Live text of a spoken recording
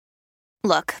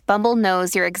Look, Bumble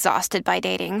knows you're exhausted by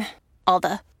dating. All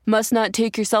the must not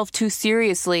take yourself too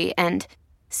seriously and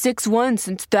 6'1"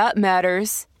 since that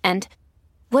matters. And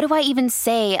what do I even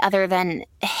say other than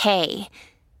hey?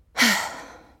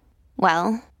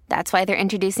 Well, that's why they're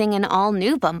introducing an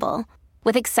all-new Bumble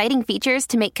with exciting features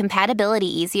to make compatibility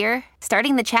easier,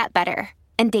 starting the chat better,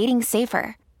 and dating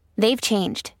safer. They've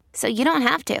changed, so you don't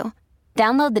have to.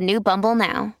 Download the new Bumble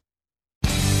now.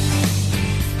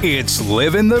 It's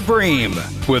Living the Bream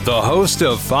with the host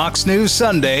of Fox News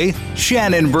Sunday,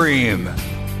 Shannon Bream.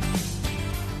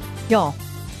 Y'all,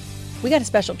 we got a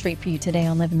special treat for you today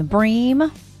on Living the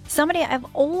Bream. Somebody I've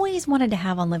always wanted to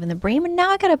have on Living the Bream, and now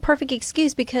I got a perfect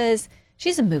excuse because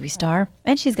she's a movie star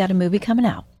and she's got a movie coming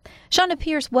out. Chonda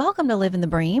Pierce, welcome to Living the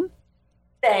Bream.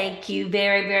 Thank you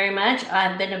very, very much.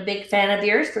 I've been a big fan of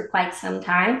yours for quite some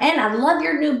time, and I love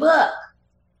your new book.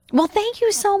 Well, thank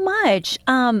you so much.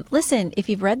 Listen, if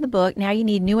you've read the book, now you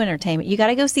need new entertainment. You got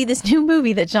to go see this new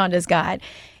movie that Chonda's got.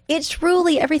 It's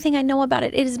truly everything I know about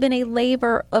it. It has been a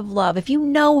labor of love. If you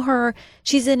know her,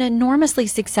 she's an enormously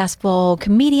successful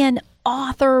comedian,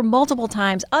 author, multiple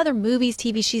times, other movies,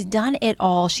 TV. She's done it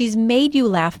all. She's made you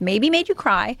laugh, maybe made you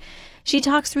cry. She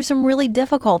talks through some really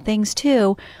difficult things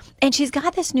too. And she's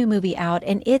got this new movie out,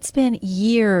 and it's been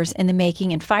years in the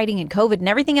making, and fighting and COVID and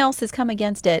everything else has come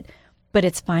against it. But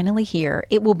it's finally here.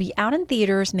 It will be out in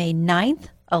theaters May 9th,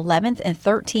 11th, and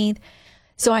 13th.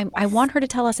 So I want her to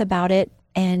tell us about it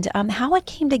and how it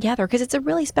came together, because it's a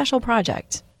really special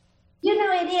project. You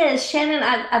know, it is, Shannon.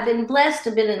 I've been blessed to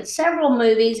have been in several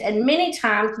movies, and many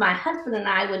times my husband and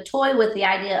I would toy with the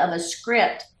idea of a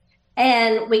script.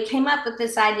 And we came up with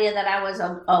this idea that I was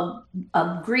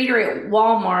a greeter at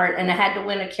Walmart and I had to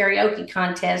win a karaoke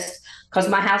contest because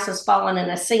my house has fallen in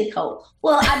a sinkhole.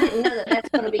 Well, I didn't know that that's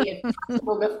going to be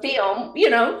impossible to film, you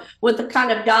know, with the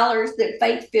kind of dollars that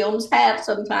faith films have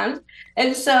sometimes.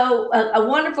 And so a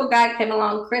wonderful guy came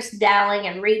along, Chris Dowling,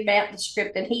 and revamped the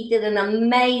script. And he did an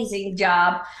amazing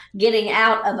job getting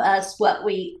out of us what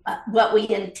we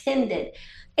intended.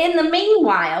 In the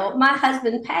meanwhile, my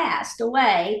husband passed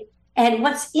away. And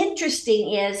what's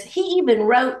interesting is he even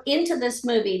wrote into this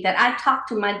movie that I talk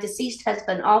to my deceased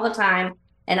husband all the time,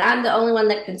 and I'm the only one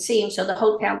that can see him, so the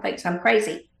whole town thinks I'm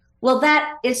crazy. Well,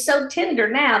 that is so tender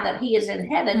now that he is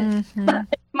in heaven. Mm-hmm. But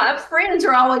my friends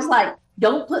are always like,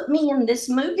 don't put me in this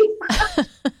movie.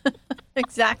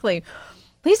 Exactly.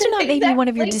 Please do not make me one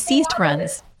of your deceased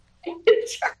friends.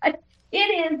 That's right.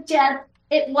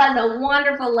 It was a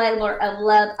wonderful labor of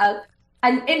love.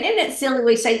 And isn't it silly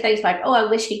we say things like, oh, I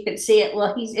wish he could see it.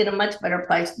 Well, he's in a much better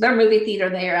place. Their movie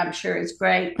theater there, I'm sure, is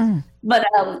great. But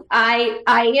I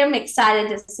am excited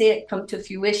to see it come to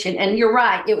fruition. And you're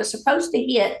right. It was supposed to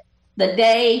hit the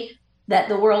day that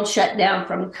the world shut down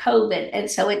from COVID. And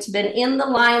so it's been in the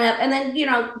lineup. And then, you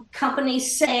know,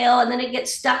 companies sell, and then it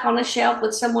gets stuck on a shelf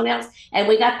with someone else. And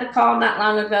we got the call not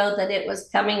long ago that it was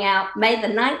coming out May the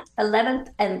 9th, 11th,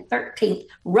 and 13th.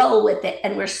 Roll with it.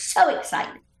 And we're so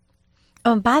excited.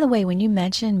 Oh, and by the way, when you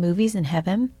mention movies in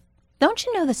heaven, don't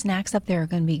you know the snacks up there are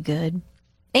going to be good?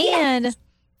 And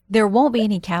there won't be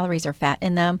any calories or fat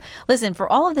in them. Listen, for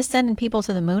all of the sending people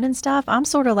to the moon and stuff, I'm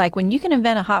sort of like, when you can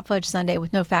invent a hot fudge sundae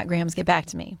with no fat grams, get back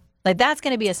to me. Like, that's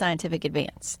going to be a scientific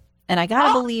advance. And I got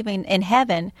to believe in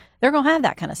heaven, they're going to have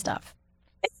that kind of stuff.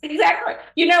 Exactly.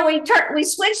 You know, we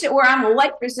switched it where I'm a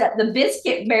waitress at the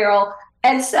biscuit barrel.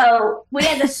 And so we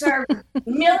had to serve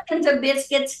millions of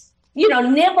biscuits, you know,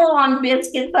 nibble on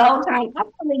biscuits the whole time. I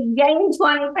probably gained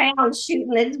 20 pounds shooting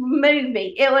this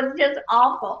movie. It was just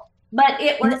awful, but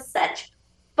it was such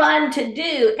fun to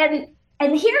do. And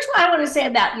here's what I want to say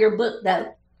about your book,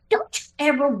 though. Don't you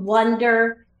ever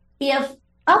wonder if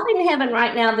up in heaven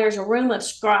right now, there's a room of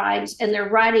scribes and they're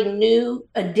writing new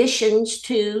additions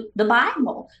to the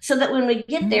Bible so that when we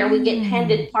get there, we get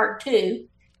handed part 2.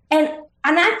 And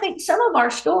I think some of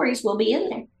our stories will be in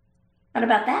there. What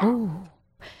about that? Ooh.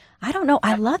 I don't know.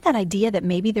 I love that idea that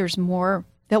maybe there's more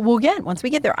that we'll get once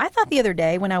we get there. I thought the other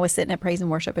day when I was sitting at praise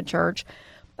and worship at church,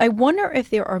 I wonder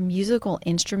if there are musical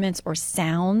instruments or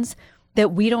sounds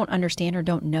that we don't understand or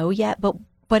don't know yet,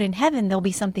 but in heaven, there'll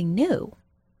be something new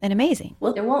and amazing.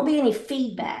 Well, there won't be any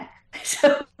feedback.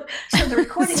 So the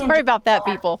recording. Sorry about that,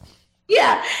 people.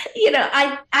 Yeah. You know,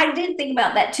 I did think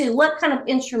about that too. What kind of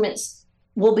instruments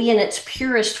will be in its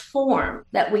purest form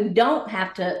that we don't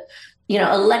have to, you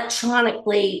know,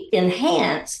 electronically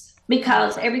enhance,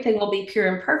 because everything will be pure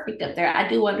and perfect up there. I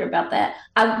do wonder about that.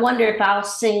 I wonder if I'll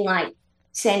sing like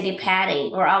Sandy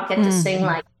Patty, or I'll get to sing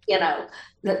like, you know,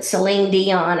 Celine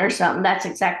Dion or something. That's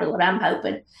exactly what I'm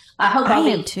hoping. I hope I'll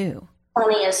be too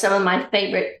funny as some of my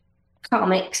favorite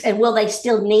comics. And will they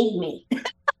still need me?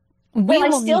 We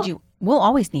will need you We'll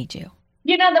always need you.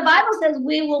 The Bible says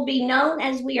we will be known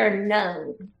as we are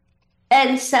known.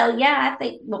 And so, I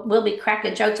think we'll be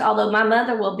cracking jokes, although my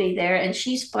mother will be there, and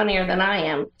she's funnier than I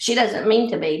am. She doesn't mean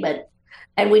to be,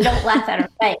 and we don't laugh at her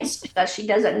face because she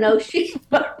doesn't know she's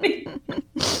funny.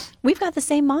 We've got the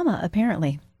same mama,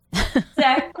 apparently.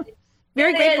 Exactly.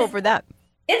 Very grateful for that.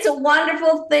 It's a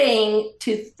wonderful thing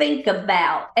to think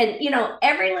about. And,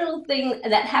 every little thing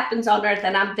that happens on earth,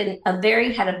 and I've been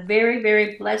had a very,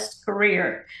 very blessed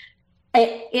career.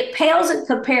 It pales in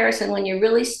comparison when you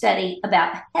really study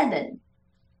about heaven.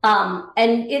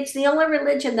 And it's the only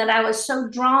religion that I was so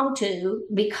drawn to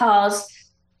because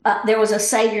there was a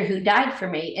Savior who died for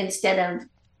me instead of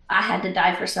I had to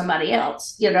die for somebody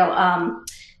else,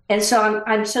 and so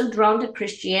I'm so drawn to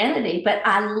Christianity, but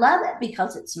I love it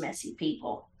because it's messy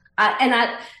people. And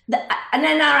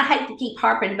then I hate to keep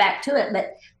harping back to it,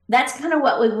 but that's kind of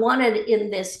what we wanted in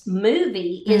this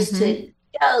movie is to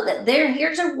show that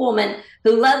here's a woman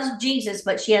who loves Jesus,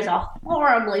 but she has a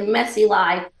horribly messy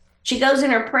life. She goes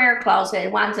in her prayer closet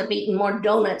and winds up eating more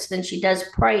donuts than she does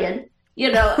praying,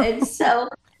 and so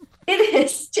it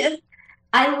is just,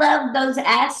 I love those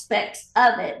aspects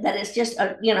of it, that it's just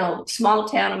a, small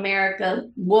town America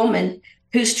woman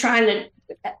who's trying to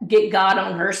get God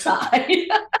on her side.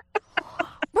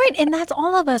 Right. And that's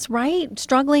all of us, right?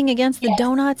 Struggling against the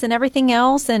donuts and everything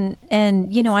else. And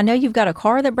I know you've got a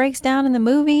car that breaks down in the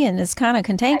movie and is kind of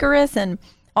cantankerous and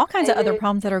all kinds of other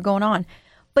problems that are going on.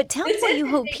 But tell me what you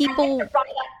hope people...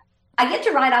 I get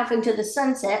to ride off into the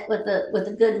sunset with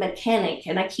a good mechanic,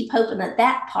 and I keep hoping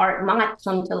that part might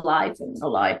come to life in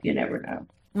real life. You never know.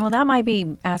 Well, that might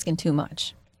be asking too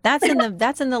much. That's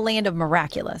in the land of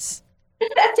miraculous.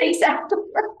 That's exactly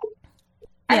right.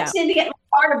 I just need to get my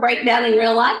car to break down in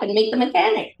real life and meet the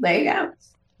mechanic. There you go.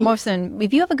 Listen,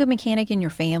 if you have a good mechanic in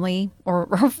your family or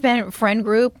friend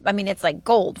group, I mean, it's like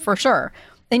gold for sure.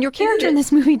 And your character in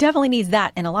this movie definitely needs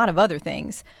that and a lot of other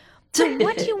things. So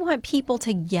what do you want people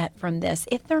to get from this?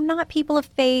 If they're not people of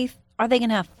faith, are they going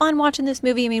to have fun watching this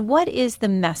movie? I mean, what is the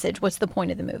message? What's the point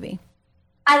of the movie?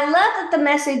 I love that the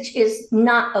message is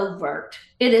not overt.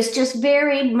 It is just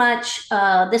very much,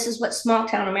 this is what small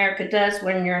town America does.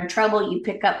 When you're in trouble, you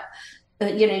pick up,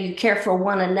 you care for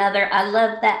one another. I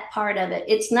love that part of it.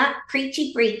 It's not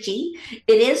preachy.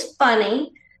 It is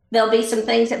funny. There'll be some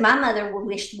things that my mother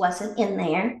wished wasn't in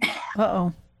there.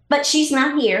 Uh-oh. But she's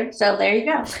not here, so there you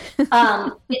go.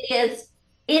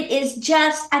 It is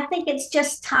just, I think it's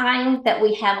just time that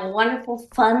we have a wonderful,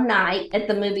 fun night at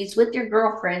the movies with your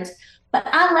girlfriends. But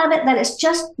I love it that it's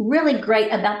just really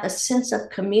great about the sense of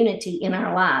community in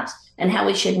our lives and how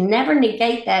we should never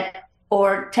negate that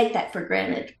or take that for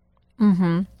granted.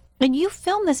 Mm-hmm. And you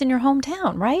filmed this in your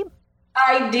hometown, right?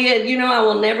 I did. I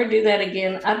will never do that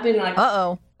again. I've been like...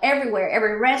 Uh-oh. Everywhere,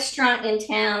 every restaurant in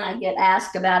town, I get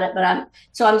asked about it, but I'm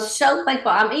so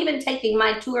thankful. I'm even taking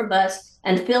my tour bus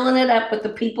and filling it up with the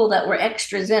people that were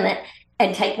extras in it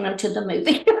and taking them to the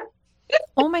movie.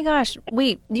 Oh my gosh.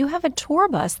 Wait, you have a tour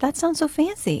bus. That sounds so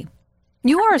fancy.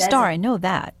 You are a star. I know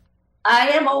that. I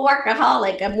am a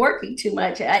workaholic. I'm working too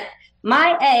much. At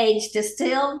my age, to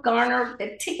still garner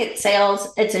the ticket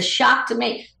sales, it's a shock to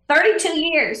me. 32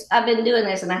 years I've been doing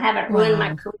this and I haven't ruined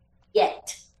my career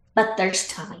yet. But there's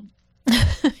time.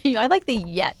 I like the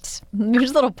yet.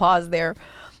 There's a little pause there.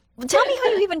 Tell me how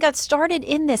you even got started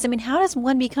in this. I mean, how does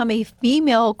one become a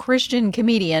female Christian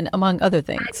comedian, among other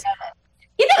things?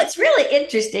 It's really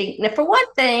interesting. Now, for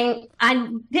one thing, I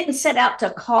didn't set out to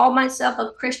call myself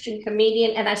a Christian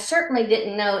comedian, and I certainly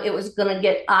didn't know it was going to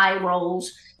get eye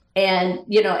rolls and,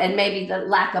 and maybe the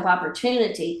lack of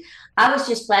opportunity. I was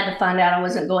just glad to find out I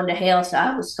wasn't going to hell, so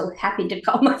I was so happy to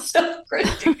call myself a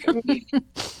Christian comedian.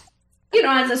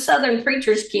 As a Southern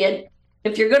preacher's kid,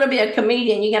 if you're going to be a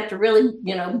comedian, you have to really,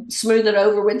 smooth it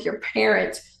over with your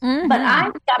parents. Mm-hmm. But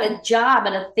I got a job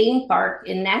at a theme park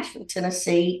in Nashville,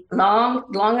 Tennessee,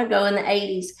 long ago in the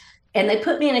 80s. And they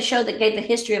put me in a show that gave the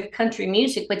history of country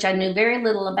music, which I knew very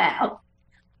little about.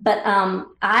 But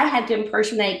I had to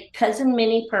impersonate Cousin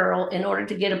Minnie Pearl in order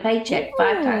to get a paycheck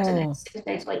 5 times a day, 6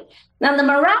 days a week. Now, the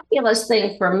miraculous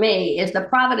thing for me is the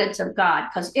providence of God,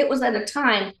 because it was at a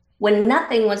time when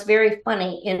nothing was very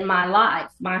funny in my life.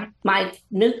 My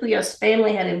nucleus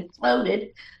family had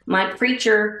imploded. My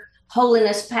preacher,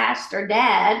 holiness pastor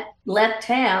dad left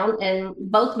town, and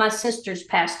both my sisters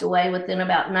passed away within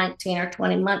about 19 or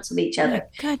 20 months of each other.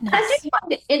 Goodness. I just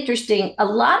find it interesting. A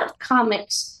lot of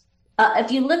comics, if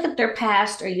you look at their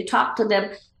past or you talk to them,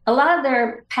 a lot of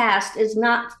their past is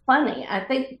not funny. I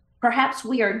think perhaps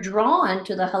we are drawn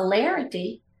to the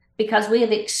hilarity because we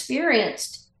have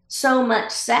experienced so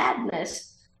much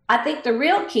sadness. I think the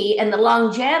real key and the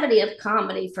longevity of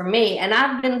comedy for me, and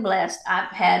I've been blessed.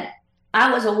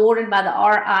 I was awarded by the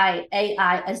RIAI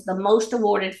as the most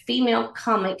awarded female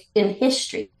comic in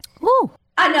history. Ooh.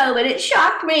 I know, but it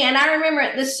shocked me. And I remember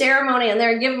at this ceremony, and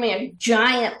they're giving me a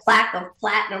giant plaque of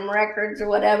platinum records or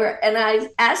whatever. And I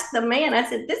asked the man, I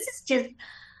said, this is just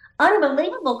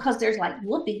unbelievable, because there's like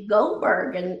Whoopi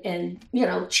Goldberg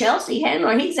and Chelsea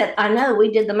Handler. He said, I know, we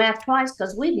did the math twice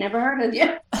because we've never heard of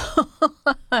you.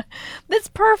 That's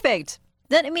perfect.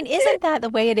 Isn't that the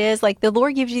way it is? Like, the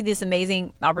Lord gives you this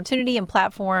amazing opportunity and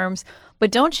platforms,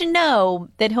 but don't you know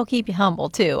that he'll keep you humble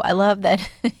too? I love that,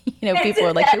 people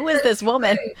are like, who is this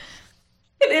woman?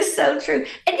 It is so true.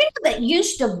 And that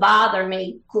used to bother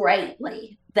me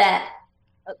greatly, that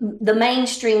the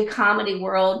mainstream comedy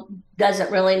world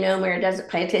doesn't really know me or doesn't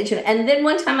pay attention. And then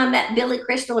one time I met Billy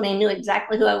Crystal, and he knew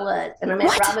exactly who I was. And I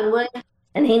met Robin Williams,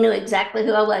 and he knew exactly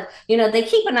who I was. They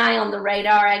keep an eye on the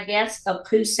radar, I guess, of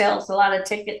who sells a lot of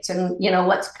tickets and,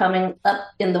 what's coming up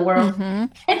in the world. Mm-hmm.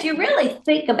 If you really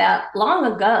think about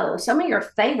long ago, some of your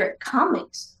favorite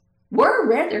comics were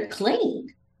rather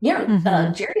clean.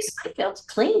 Mm-hmm. Jerry Seinfeld's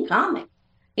clean comic.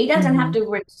 He doesn't have to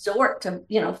resort to,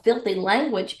 filthy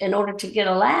language in order to get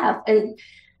a laugh.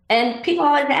 And people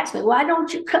always ask me, why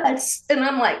don't you cuss? And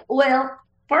I'm like, well,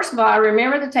 first of all, I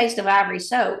remember the taste of ivory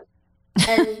soap.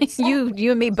 And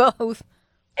you and me both.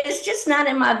 It's just not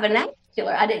in my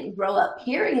vernacular. I didn't grow up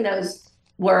hearing those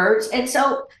words. And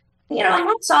so,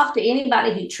 hats off to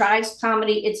anybody who tries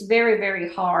comedy. It's very,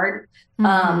 very hard.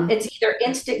 Mm-hmm. It's either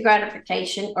instant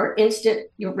gratification or instant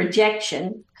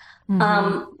rejection.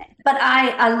 Mm-hmm. But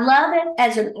I love it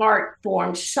as an art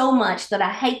form so much that I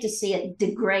hate to see it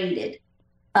degraded.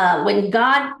 When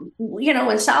God,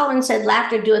 when Solomon said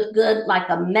laughter doeth good like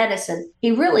a medicine,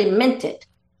 he really meant it.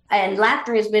 And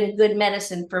laughter has been good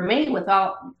medicine for me with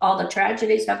all the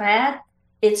tragedies I've had.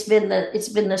 It's been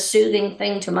the soothing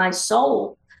thing to my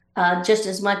soul, just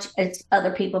as much as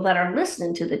other people that are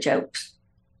listening to the jokes.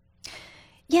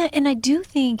 Yeah, and I do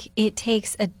think it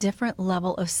takes a different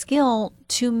level of skill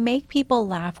to make people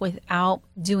laugh without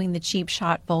doing the cheap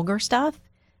shot vulgar stuff.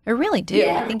 I really do.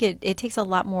 Yeah. I think it takes a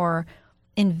lot more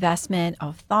investment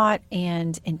of thought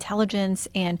and intelligence,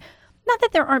 and not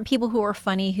that there aren't people who are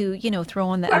funny who, throw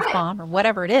on the F-bomb or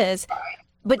whatever it is.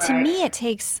 But to me, it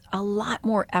takes a lot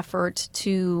more effort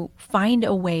to find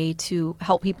a way to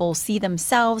help people see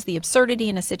themselves, the absurdity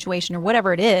in a situation or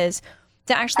whatever it is,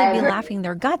 to actually be laughing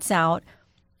their guts out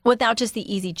without just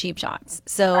the easy cheap shots.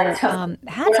 So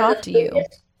hats off to you.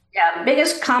 Yeah,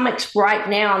 biggest comics right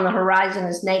now on the horizon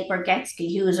is Nate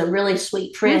Bargatze, who is a really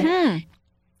sweet friend. Mm-hmm.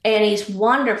 And he's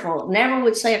wonderful. Never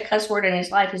would say a cuss word in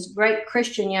his life. He's a great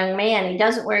Christian young man. He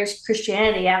doesn't wear his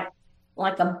Christianity out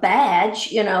like a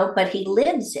badge, but he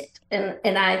lives it.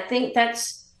 And I think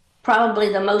that's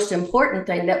probably the most important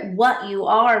thing, that what you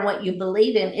are and what you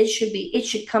believe in, it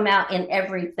should come out in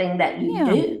everything that you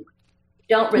do.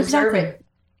 Don't reserve it,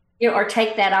 or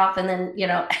take that off and then,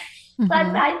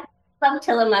 mm-hmm. I'm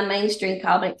telling my mainstream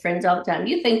comic friends all the time,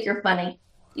 you think you're funny.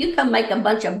 You come make a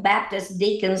bunch of Baptist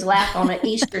deacons laugh on an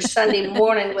Easter Sunday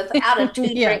morning without a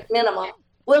 2-drink minimum.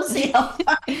 We'll see how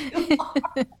funny you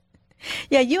are.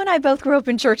 Yeah, you and I both grew up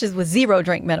in churches with 0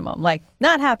 drink minimum. Like,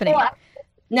 not happening. Well,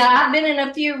 no, I've been in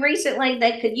a few recently.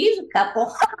 They could use a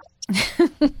couple.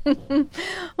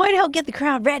 Might help get the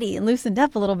crowd ready and loosened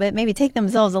up a little bit. Maybe take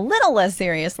themselves a little less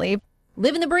seriously.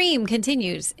 Living the Bream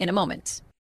continues in a moment.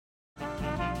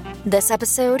 This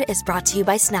episode is brought to you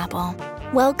by Snapple.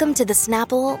 Welcome to the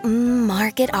Snapple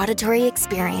Market Auditory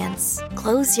Experience.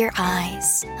 Close your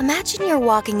eyes. Imagine you're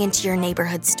walking into your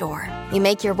neighborhood store. You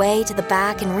make your way to the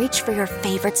back and reach for your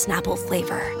favorite Snapple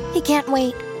flavor. You can't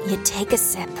wait. You take a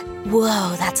sip.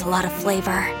 Whoa, that's a lot of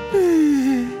flavor.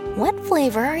 What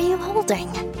flavor are you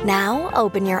holding? Now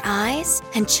open your eyes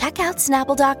and check out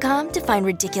Snapple.com to find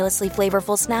ridiculously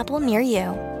flavorful Snapple near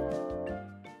you.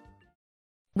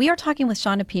 We are talking with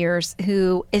Chonda Pierce,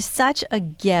 who is such a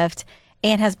gift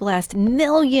and has blessed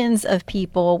millions of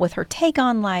people with her take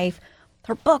on life,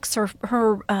 her books, her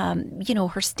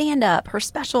stand-up, her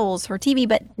specials, her TV.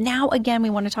 But now, again,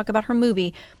 we want to talk about her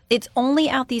movie. It's only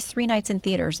out these 3 nights in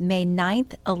theaters, May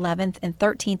 9th, 11th, and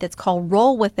 13th. It's called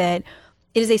Roll With It.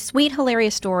 It is a sweet,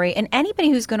 hilarious story. And anybody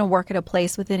who's going to work at a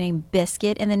place with the name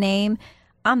Biscuit in the name,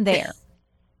 I'm there.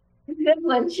 Good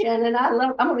one, Shannon. I'm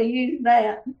going to use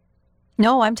that.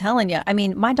 No, I'm telling you. I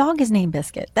mean, my dog is named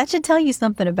Biscuit. That should tell you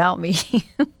something about me.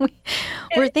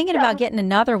 We're thinking about getting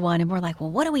another one, and we're like,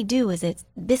 well, what do we do? Is it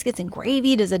biscuits and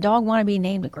gravy? Does a dog want to be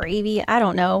named Gravy? I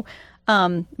don't know.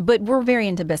 But we're very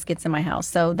into biscuits in my house.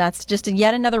 So that's just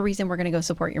yet another reason we're going to go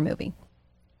support your movie.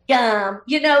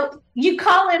 You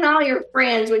call in all your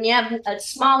friends when you have a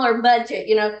smaller budget,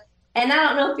 and I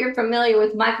don't know if you're familiar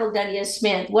with Michael W.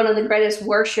 Smith, one of the greatest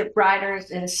worship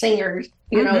writers and singers,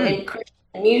 in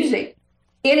Christian music.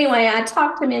 Anyway, I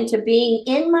talked him into being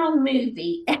in my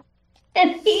movie,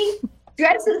 and he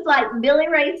dresses like Billy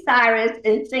Ray Cyrus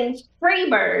and sings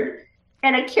Freebird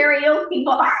at a karaoke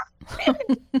bar.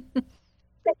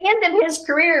 The end of his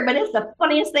career, but it's the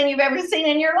funniest thing you've ever seen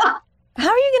in your life. How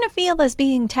are you going to feel as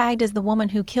being tagged as the woman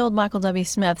who killed Michael W.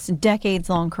 Smith's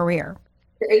decades-long career?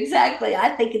 Exactly. I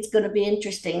think it's going to be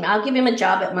interesting. I'll give him a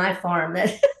job at my farm.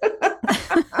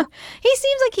 He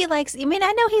seems like he likes, I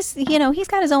know he's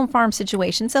got his own farm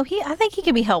situation, so I think he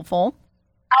can be helpful.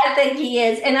 I think he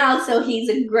is. And also he's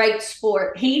a great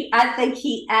sport. I think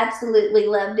he absolutely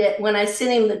loved it. When I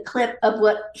sent him the clip of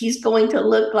what he's going to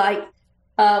look like,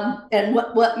 and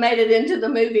what made it into the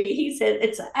movie, he said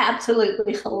it's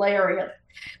absolutely hilarious.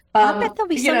 I bet there'll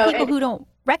be some people who don't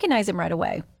recognize him right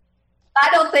away. I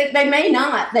don't think they may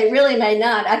not. They really may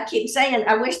not. I keep saying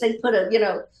I wish they put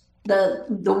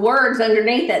the words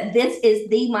underneath that this is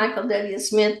the Michael W.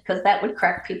 Smith, because that would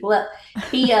crack people up.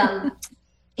 He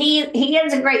he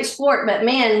is a great sport, but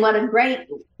man, what a great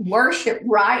worship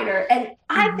writer. And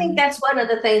I think that's one of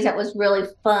the things that was really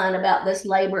fun about this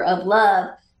labor of love.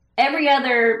 Every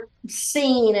other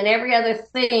scene and every other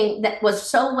thing that was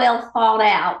so well thought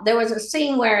out. There was a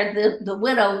scene where the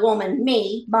widow woman,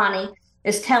 Bonnie,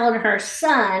 is telling her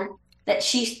son that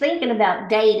she's thinking about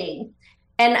dating.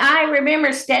 And I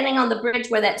remember standing on the bridge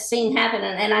where that scene happened.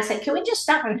 And I said, can we just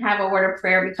stop and have a word of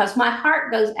prayer? Because my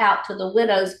heart goes out to the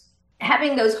widows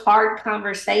having those hard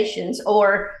conversations,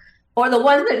 or the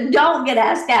ones that don't get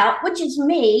asked out, which is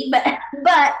me.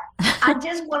 But I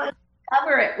just want to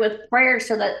cover it with prayer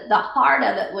so that the heart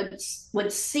of it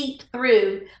would seep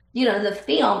through, the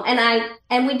film.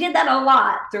 And we did that a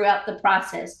lot throughout the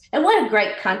process. And what a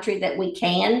great country that we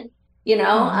can,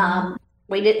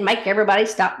 we didn't make everybody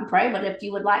stop and pray, but if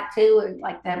you would like to, or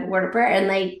like to have a word of prayer,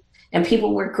 and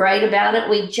people were great about it.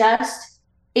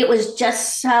 It was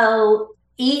just so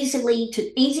easy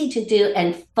to do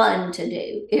and fun to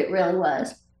do. It really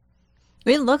was.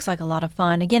 It looks like a lot of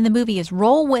fun. Again, the movie is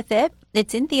Roll With It.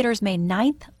 It's in theaters May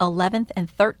 9th, 11th,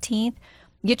 and 13th.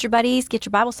 Get your buddies, get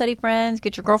your Bible study friends,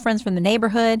 get your girlfriends from the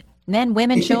neighborhood, men,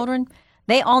 women, children.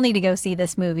 They all need to go see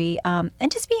this movie, and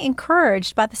just be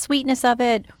encouraged by the sweetness of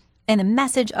it and the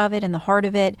message of it and the heart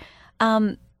of it.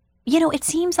 It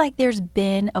seems like there's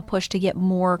been a push to get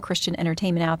more Christian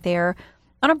entertainment out there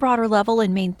on a broader level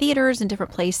in main theaters and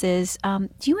different places. Do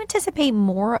you anticipate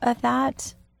more of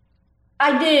that?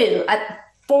 I do.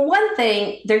 For one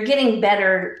thing, they're getting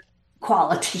better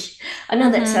quality. I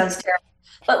know that sounds terrible,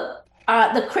 but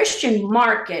the Christian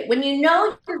market, when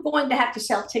you're going to have to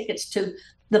sell tickets to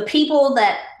the people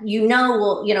that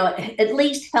will, at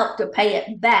least help to pay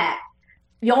it back,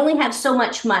 you only have so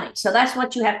much money. So that's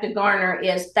what you have to garner,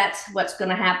 that's what's going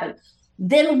to happen.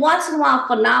 Then once in a while,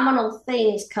 phenomenal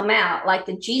things come out, like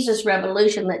the Jesus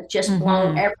Revolution that just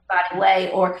blown everybody away,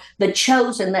 or The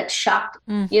Chosen that shocked,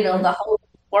 the whole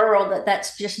world,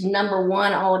 that's just number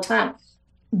one all the time.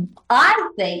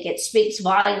 I think it speaks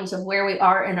volumes of where we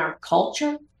are in our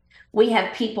culture. We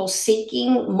have people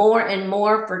seeking more and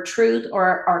more for truth,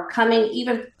 or are coming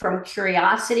even from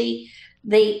curiosity.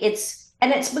 It's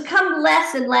become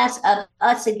less and less of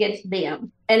us against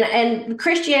them. And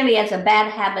Christianity has a bad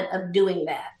habit of doing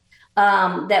that.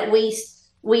 That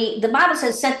the Bible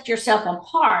says, set yourself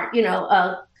apart,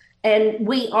 and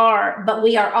we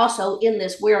are also in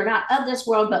this. We are not of this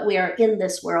world, but we are in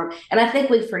this world. And I think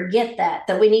we forget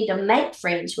that we need to make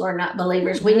friends who are not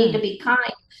believers. We need to be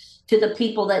kind to the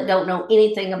people that don't know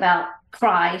anything about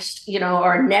Christ,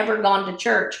 or never gone to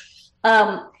church.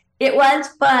 It was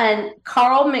fun.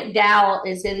 Carl McDowell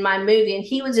is in my movie, and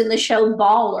he was in the show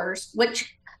Ballers,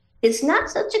 which is not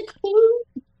such a clean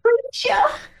show.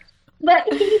 But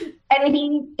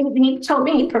he told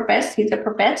me he's a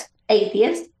professed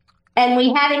atheist. And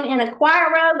we had him in a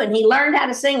choir robe, and he learned how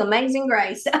to sing Amazing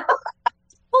Grace.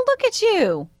 Well, look at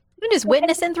you. You're just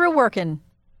witnessing through working.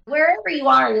 Wherever you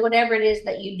are and whatever it is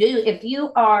that you do, if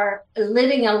you are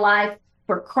living a life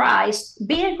for Christ,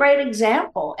 be a great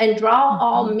example and draw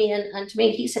all men unto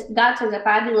me. God says, if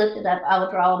I be lifted up, I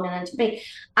will draw all men unto me.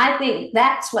 I think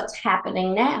that's what's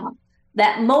happening now.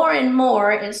 That more and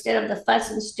more, instead of the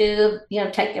fuss and stew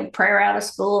of, taking prayer out of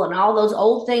school and all those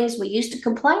old things we used to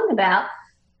complain about,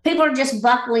 people are just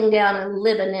buckling down and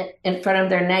living it in front of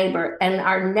their neighbor. And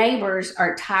our neighbors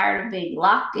are tired of being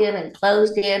locked in and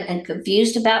closed in and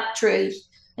confused about truth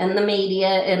and the media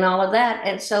and all of that.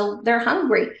 And so they're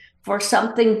hungry for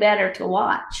something better to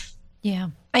watch. Yeah.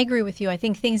 I agree with you. I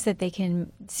think things that they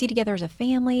can see together as a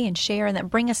family and share and that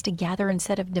bring us together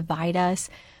instead of divide us.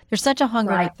 There's such a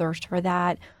hunger and a thirst for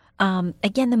that.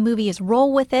 Again, the movie is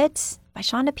Roll With It by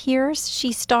Chonda Pierce.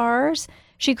 She stars.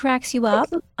 She cracks you up.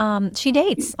 She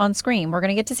dates on screen. We're going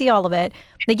to get to see all of it.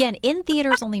 Again, in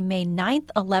theaters only May 9th,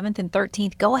 11th, and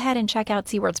 13th. Go ahead and check out,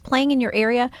 see where it's playing in your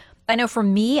area. I know for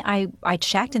me, I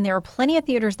checked, and there are plenty of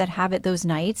theaters that have it those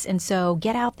nights. And so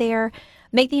get out there,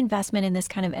 make the investment in this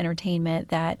kind of entertainment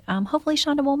that hopefully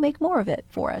Chonda will make more of it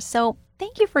for us. So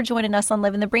thank you for joining us on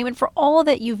Living the Bream and for all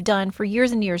that you've done for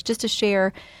years and years just to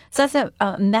share such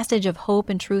a message of hope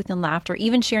and truth and laughter,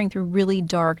 even sharing through really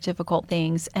dark, difficult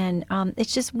things. And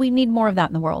it's just, we need more of that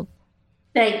in the world.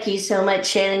 Thank you so much,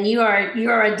 Shannon. You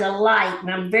are a delight,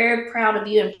 and I'm very proud of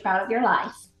you and proud of your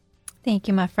life. Thank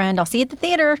you, my friend. I'll see you at the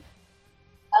theater.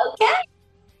 Okay.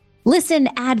 Listen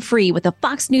ad-free with the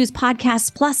Fox News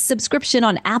Podcasts Plus subscription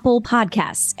on Apple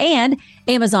Podcasts. And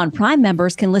Amazon Prime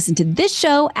members can listen to this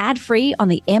show ad-free on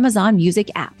the Amazon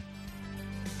Music app.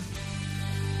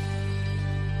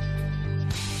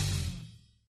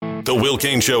 The Will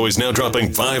Cain Show is now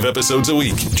dropping 5 episodes a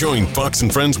week. Join Fox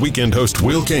and Friends weekend host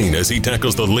Will Cain as he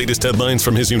tackles the latest headlines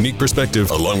from his unique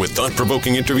perspective, along with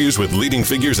thought-provoking interviews with leading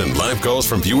figures and live calls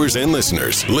from viewers and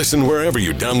listeners. Listen wherever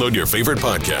you download your favorite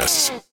podcasts.